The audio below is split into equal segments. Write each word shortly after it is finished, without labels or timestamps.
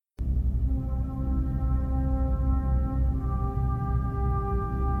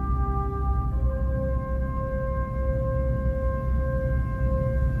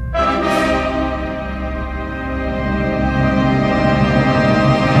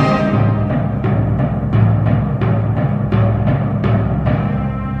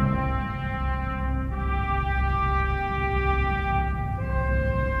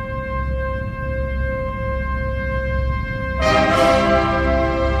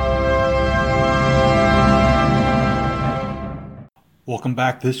Welcome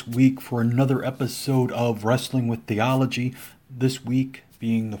back this week for another episode of Wrestling with Theology. This week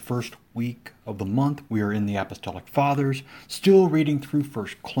being the first week of the month, we are in the Apostolic Fathers, still reading through 1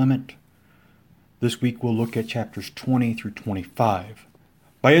 Clement. This week we'll look at chapters 20 through 25.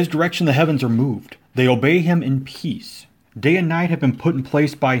 By his direction the heavens are moved. They obey him in peace. Day and night have been put in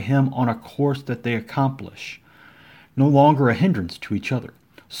place by him on a course that they accomplish, no longer a hindrance to each other.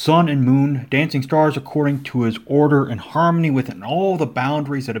 Sun and moon, dancing stars according to his order in harmony within all the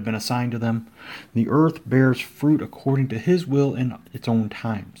boundaries that have been assigned to them. The earth bears fruit according to his will in its own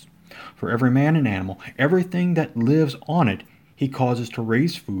times. For every man and animal, everything that lives on it, he causes to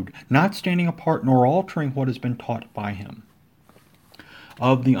raise food, not standing apart nor altering what has been taught by him.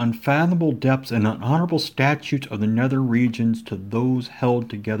 Of the unfathomable depths and unhonorable statutes of the nether regions to those held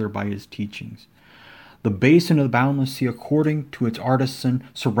together by his teachings. The basin of the boundless sea, according to its artisan,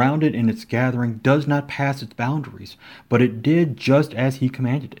 surrounded in its gathering, does not pass its boundaries, but it did just as he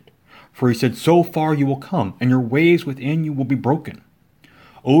commanded it. For he said, so far you will come, and your waves within you will be broken.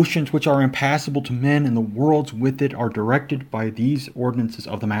 Oceans which are impassable to men, and the worlds with it are directed by these ordinances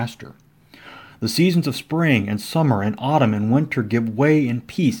of the Master. The seasons of spring and summer and autumn and winter give way in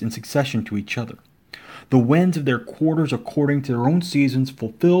peace in succession to each other. The winds of their quarters, according to their own seasons,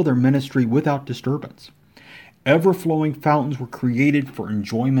 fulfill their ministry without disturbance. Ever-flowing fountains were created for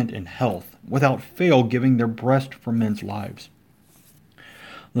enjoyment and health, without fail giving their breast for men's lives.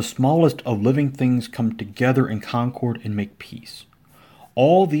 The smallest of living things come together in concord and make peace.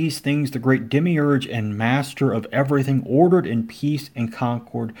 All these things the great Demiurge and Master of everything ordered in peace and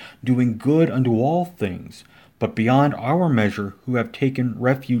concord, doing good unto all things, but beyond our measure, who have taken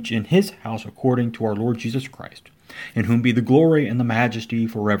refuge in his house according to our Lord Jesus Christ, in whom be the glory and the majesty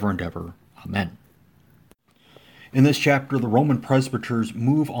forever and ever. Amen. In this chapter, the Roman presbyters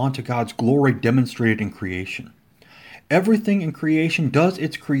move on to God's glory demonstrated in creation. Everything in creation does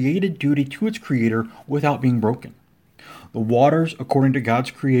its created duty to its creator without being broken. The waters, according to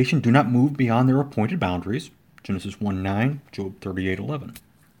God's creation, do not move beyond their appointed boundaries. Genesis 1:9, Job 38:11.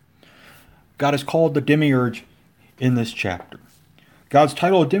 God is called the Demiurge in this chapter. God's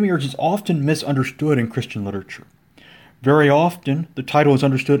title of Demiurge is often misunderstood in Christian literature. Very often, the title is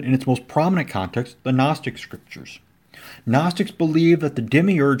understood in its most prominent context, the Gnostic scriptures. Gnostics believe that the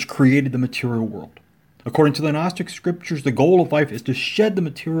Demiurge created the material world. According to the Gnostic scriptures, the goal of life is to shed the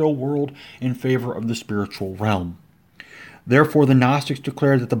material world in favor of the spiritual realm. Therefore, the Gnostics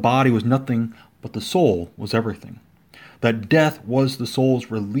declared that the body was nothing, but the soul was everything. That death was the soul's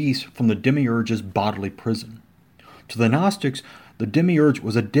release from the Demiurge's bodily prison. To the Gnostics, the Demiurge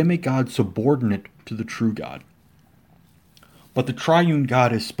was a demigod subordinate to the true God. But the triune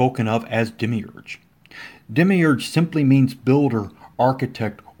God is spoken of as Demiurge. Demiurge simply means builder,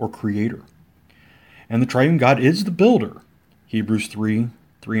 architect, or creator. And the triune God is the builder. Hebrews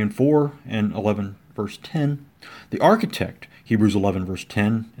 3:3 and 4, and 11 verse 10. The architect, Hebrews 11 verse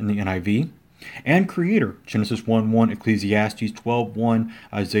 10 in the NIV. And creator, Genesis 1:1, Ecclesiastes 12:1,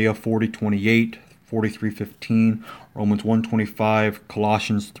 Isaiah 40:28, 43:15, Romans 1:25,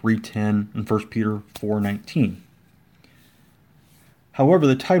 Colossians 3:10, and 1 Peter 4:19. However,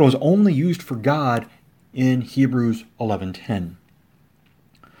 the title is only used for God in Hebrews 11:10.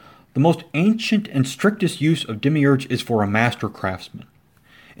 The most ancient and strictest use of Demiurge is for a master craftsman.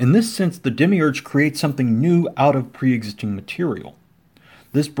 In this sense, the Demiurge creates something new out of pre-existing material.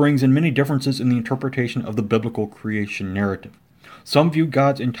 This brings in many differences in the interpretation of the biblical creation narrative. Some view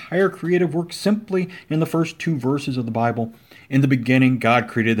God's entire creative work simply in the first two verses of the Bible. In the beginning, God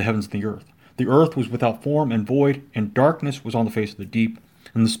created the heavens and the earth. The earth was without form and void, and darkness was on the face of the deep,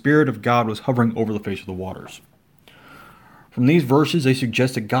 and the Spirit of God was hovering over the face of the waters. From these verses, they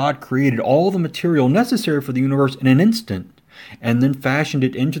suggest that God created all the material necessary for the universe in an instant, and then fashioned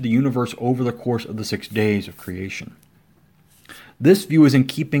it into the universe over the course of the 6 days of creation. This view is in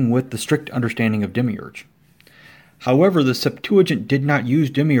keeping with the strict understanding of Demiurge. However, the Septuagint did not use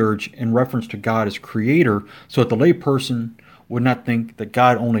Demiurge in reference to God as creator, so that the layperson would not think that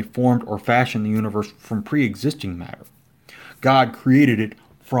God only formed or fashioned the universe from pre-existing matter. God created it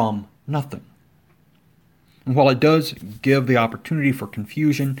from nothing. And while it does give the opportunity for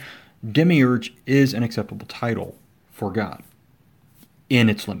confusion, Demiurge is an acceptable title for God in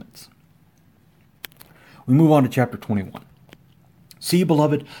its limits. We move on to chapter 21. See,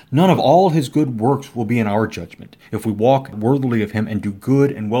 beloved, none of all his good works will be in our judgment, if we walk worthily of him and do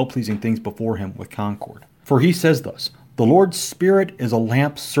good and well-pleasing things before him with concord. For he says thus, the Lord's Spirit is a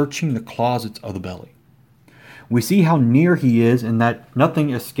lamp searching the closets of the belly. We see how near he is in that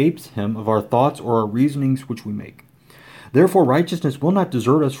nothing escapes him of our thoughts or our reasonings which we make. Therefore righteousness will not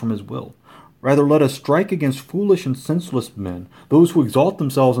desert us from his will. Rather, let us strike against foolish and senseless men, those who exalt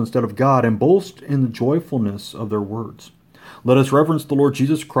themselves instead of God and boast in the joyfulness of their words. Let us reverence the Lord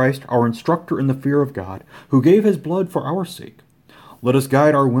Jesus Christ, our instructor in the fear of God, who gave his blood for our sake. Let us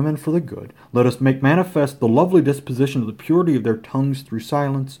guide our women for the good. Let us make manifest the lovely disposition of the purity of their tongues through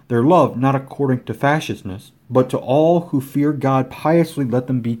silence, their love not according to factiousness, but to all who fear God piously let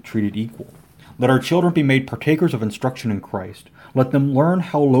them be treated equal. Let our children be made partakers of instruction in Christ. Let them learn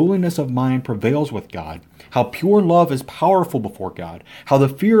how lowliness of mind prevails with God, how pure love is powerful before God, how the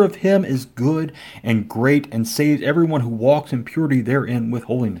fear of him is good and great and saves everyone who walks in purity therein with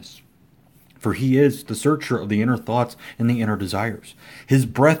holiness. For he is the searcher of the inner thoughts and the inner desires. His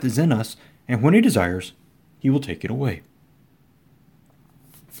breath is in us, and when he desires, he will take it away.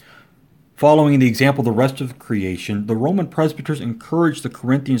 Following the example of the rest of creation, the Roman presbyters encouraged the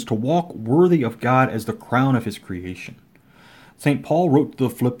Corinthians to walk worthy of God as the crown of his creation. St. Paul wrote to the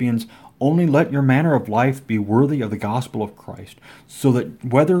Philippians, "Only let your manner of life be worthy of the gospel of Christ, so that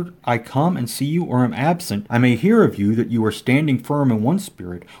whether I come and see you or am absent, I may hear of you that you are standing firm in one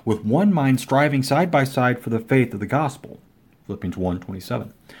spirit, with one mind striving side by side for the faith of the gospel." Philippians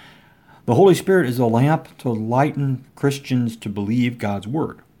 1:27. The Holy Spirit is a lamp to lighten Christians to believe God's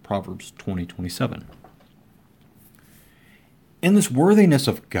word. Proverbs 20:27. In this worthiness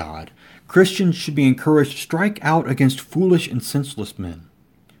of God, Christians should be encouraged to strike out against foolish and senseless men.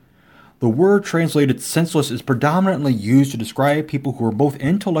 The word translated senseless is predominantly used to describe people who are both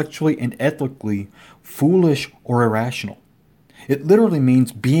intellectually and ethically foolish or irrational. It literally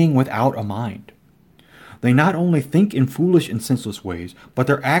means being without a mind. They not only think in foolish and senseless ways, but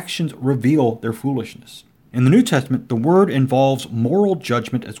their actions reveal their foolishness. In the New Testament, the word involves moral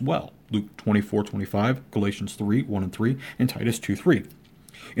judgment as well. Luke 24:25, Galatians 3:1 and 3, and Titus 2:3.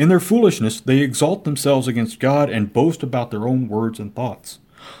 In their foolishness, they exalt themselves against God and boast about their own words and thoughts.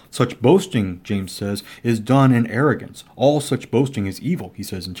 Such boasting, James says, is done in arrogance. All such boasting is evil, he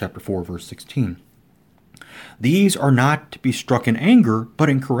says in chapter 4, verse 16. These are not to be struck in anger, but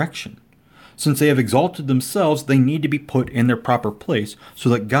in correction. Since they have exalted themselves, they need to be put in their proper place, so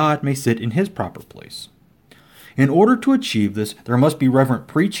that God may sit in his proper place. In order to achieve this, there must be reverent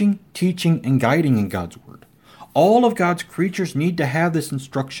preaching, teaching, and guiding in God's word. All of God's creatures need to have this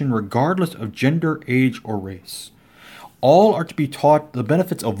instruction regardless of gender, age, or race. All are to be taught the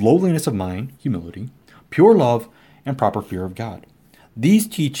benefits of lowliness of mind, humility, pure love, and proper fear of God. These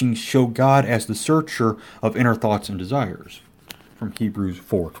teachings show God as the searcher of inner thoughts and desires. From Hebrews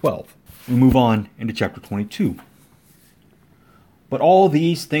 4:12. We move on into chapter 22. But all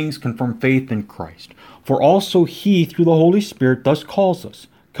these things confirm faith in Christ. For also he, through the Holy Spirit, thus calls us,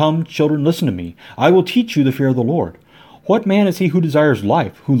 "Come, children, listen to me. I will teach you the fear of the Lord. What man is he who desires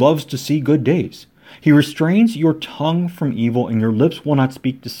life, who loves to see good days? He restrains your tongue from evil, and your lips will not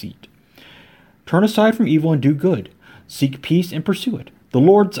speak deceit. Turn aside from evil and do good. Seek peace and pursue it. The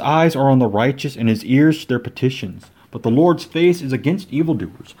Lord's eyes are on the righteous, and his ears to their petitions. But the Lord's face is against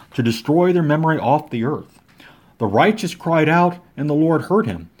evildoers, to destroy their memory off the earth. The righteous cried out, and the Lord heard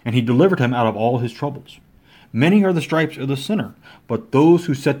him, and he delivered him out of all his troubles. Many are the stripes of the sinner, but those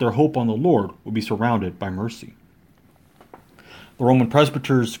who set their hope on the Lord will be surrounded by mercy." The Roman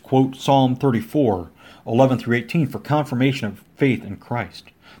presbyters quote Psalm 34:11 through 18 for confirmation of faith in Christ.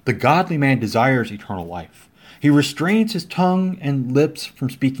 The godly man desires eternal life. He restrains his tongue and lips from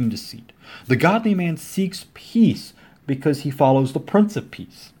speaking deceit. The godly man seeks peace because he follows the Prince of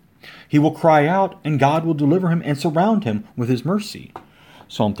Peace. He will cry out, and God will deliver him and surround him with his mercy.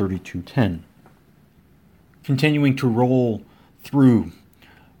 Psalm 32:10. Continuing to roll through,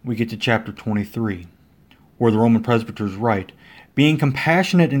 we get to chapter 23, where the Roman presbyters write, "Being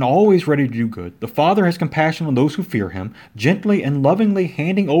compassionate and always ready to do good, the Father has compassion on those who fear him, gently and lovingly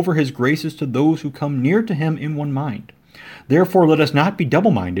handing over his graces to those who come near to him in one mind. Therefore let us not be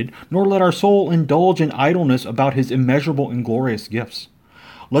double-minded, nor let our soul indulge in idleness about his immeasurable and glorious gifts.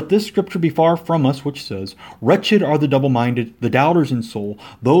 Let this scripture be far from us, which says, 'Wretched are the double-minded, the doubters in soul,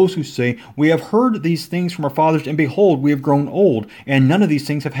 those who say, we have heard these things from our fathers, and behold, we have grown old, and none of these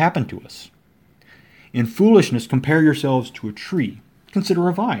things have happened to us.' In foolishness compare yourselves to a tree. Consider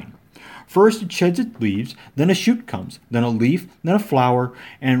a vine. First it sheds its leaves, then a shoot comes, then a leaf, then a flower,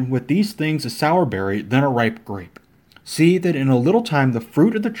 and with these things a sour berry, then a ripe grape. See that in a little time the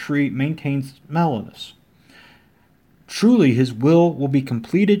fruit of the tree maintains mellowness. Truly his will be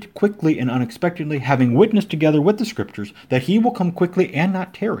completed quickly and unexpectedly, having witnessed together with the Scriptures that he will come quickly and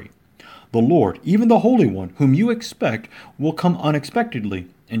not tarry. The Lord, even the Holy One, whom you expect, will come unexpectedly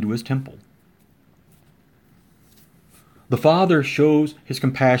into his temple." The Father shows his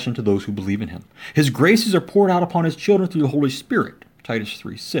compassion to those who believe in him. His graces are poured out upon his children through the Holy Spirit, Titus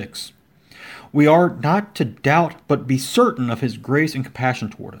 3:6. We are not to doubt, but be certain of his grace and compassion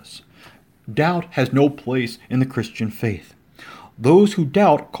toward us. Doubt has no place in the Christian faith. Those who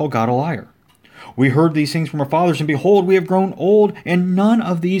doubt call God a liar. We heard these things from our fathers, and behold, we have grown old, and none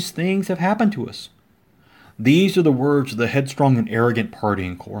of these things have happened to us. These are the words of the headstrong and arrogant party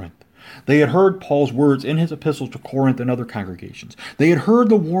in Corinth. They had heard Paul's words in his epistles to Corinth and other congregations. They had heard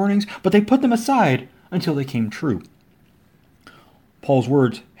the warnings, but they put them aside until they came true. Paul's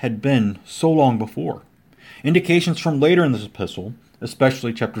words had been so long before. Indications from later in this epistle,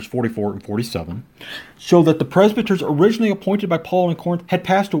 especially chapters 44 and 47, show that the presbyters originally appointed by Paul in Corinth had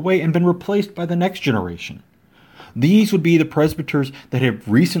passed away and been replaced by the next generation. These would be the presbyters that have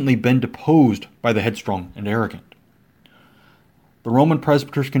recently been deposed by the headstrong and arrogant. The Roman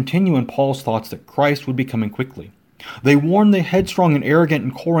presbyters continue in Paul's thoughts that Christ would be coming quickly. They warn the headstrong and arrogant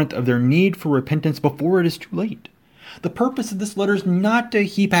in Corinth of their need for repentance before it is too late. The purpose of this letter is not to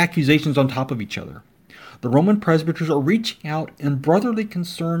heap accusations on top of each other. The Roman presbyters are reaching out in brotherly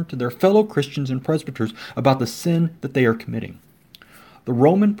concern to their fellow Christians and presbyters about the sin that they are committing. The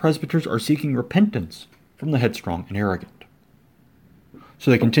Roman presbyters are seeking repentance from the headstrong and arrogant.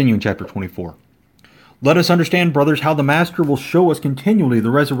 So they continue in chapter 24. Let us understand, brothers, how the Master will show us continually the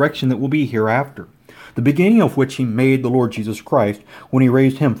resurrection that will be hereafter, the beginning of which he made the Lord Jesus Christ when he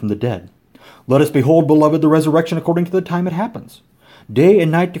raised him from the dead. Let us behold, beloved, the resurrection according to the time it happens. Day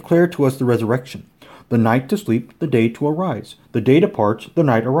and night declare to us the resurrection. The night to sleep, the day to arise. The day departs, the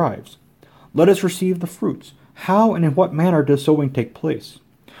night arrives. Let us receive the fruits. How and in what manner does sowing take place?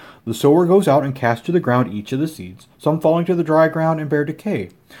 The sower goes out and casts to the ground each of the seeds, some falling to the dry ground and bear decay.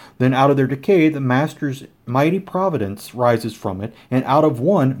 Then out of their decay the Master's mighty providence rises from it, and out of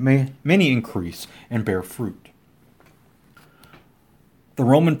one many increase and bear fruit. The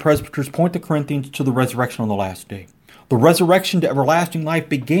Roman presbyters point the Corinthians to the resurrection on the last day. The resurrection to everlasting life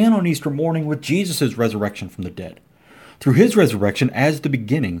began on Easter morning with Jesus' resurrection from the dead. Through his resurrection as the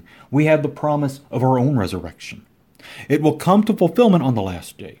beginning, we have the promise of our own resurrection. It will come to fulfillment on the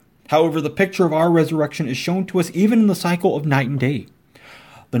last day. However, the picture of our resurrection is shown to us even in the cycle of night and day.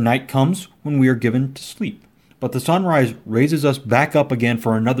 The night comes when we are given to sleep, but the sunrise raises us back up again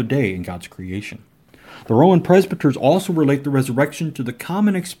for another day in God's creation. The Roman presbyters also relate the resurrection to the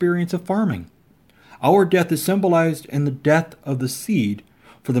common experience of farming. Our death is symbolized in the death of the seed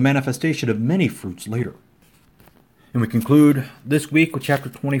for the manifestation of many fruits later. And we conclude this week with chapter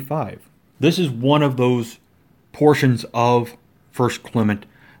 25. This is one of those portions of 1 Clement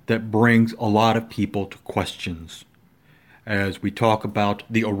that brings a lot of people to questions as we talk about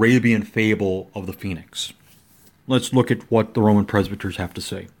the Arabian fable of the phoenix. Let's look at what the Roman presbyters have to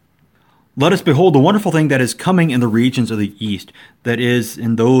say. Let us behold the wonderful thing that is coming in the regions of the east, that is,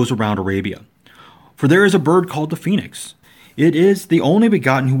 in those around Arabia. For there is a bird called the phoenix. It is the only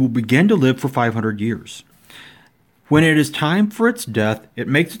begotten who will begin to live for 500 years. When it is time for its death, it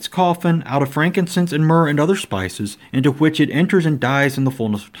makes its coffin out of frankincense and myrrh and other spices, into which it enters and dies in the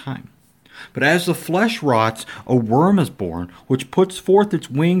fullness of time. But as the flesh rots, a worm is born, which puts forth its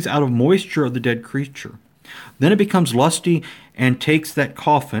wings out of moisture of the dead creature. Then it becomes lusty and takes that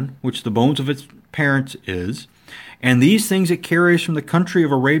coffin, which the bones of its parents is, and these things it carries from the country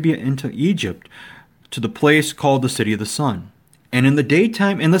of Arabia into Egypt, to the place called the City of the Sun. And in the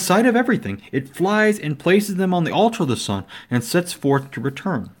daytime, in the sight of everything, it flies and places them on the altar of the sun and sets forth to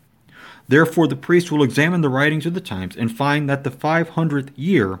return. Therefore the priest will examine the writings of the times and find that the 500th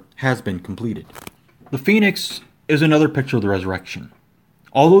year has been completed. The phoenix is another picture of the resurrection.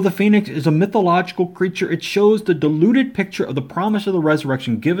 Although the phoenix is a mythological creature, it shows the diluted picture of the promise of the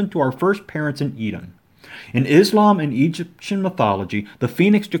resurrection given to our first parents in Eden. In Islam and Egyptian mythology, the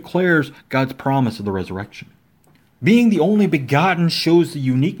phoenix declares God's promise of the resurrection. Being the only begotten shows the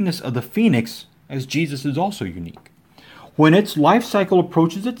uniqueness of the phoenix, as Jesus is also unique. When its life cycle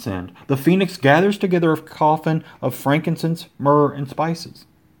approaches its end, the phoenix gathers together a coffin of frankincense, myrrh, and spices.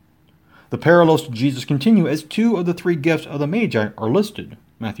 The parallels to Jesus continue as two of the three gifts of the Magi are listed,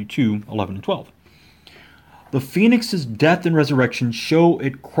 Matthew 2, 11 and 12. The phoenix's death and resurrection show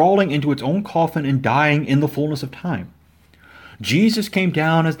it crawling into its own coffin and dying in the fullness of time. Jesus came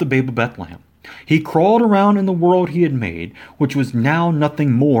down as the babe of Bethlehem. He crawled around in the world he had made, which was now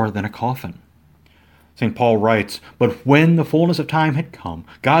nothing more than a coffin. St. Paul writes, "But when the fullness of time had come,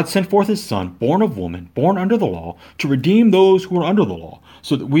 God sent forth his Son, born of woman, born under the law, to redeem those who were under the law,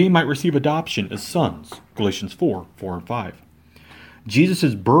 so that we might receive adoption as sons." Galatians 4, 4 and 5.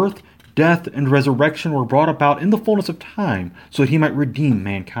 Jesus' birth, death, and resurrection were brought about in the fullness of time, so that he might redeem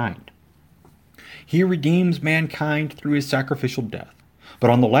mankind. He redeems mankind through his sacrificial death. But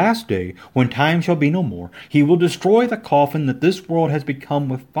on the last day, when time shall be no more, he will destroy the coffin that this world has become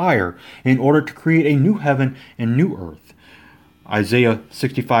with fire, in order to create a new heaven and new earth. Isaiah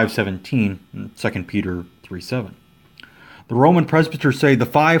 65:17, 2 Peter 3:7. The Roman presbyters say the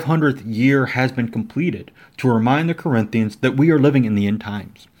 500th year has been completed, to remind the Corinthians that we are living in the end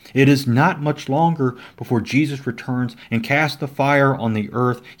times. It is not much longer before Jesus returns and casts the fire on the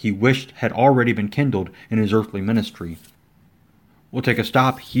earth he wished had already been kindled in his earthly ministry. We'll take a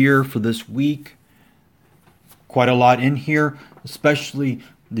stop here for this week. Quite a lot in here, especially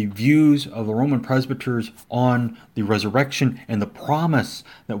the views of the Roman presbyters on the resurrection and the promise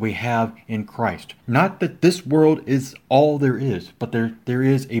that we have in Christ. Not that this world is all there is, but there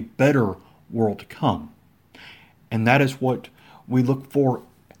is a better world to come. And that is what we look for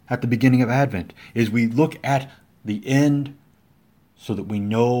at the beginning of Advent, is we look at the end so that we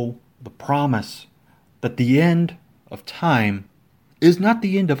know the promise that the end of time is not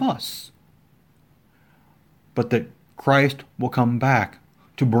the end of us, but that Christ will come back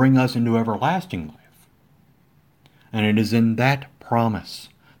to bring us into everlasting life. And it is in that promise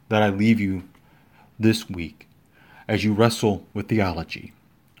that I leave you this week as you wrestle with theology.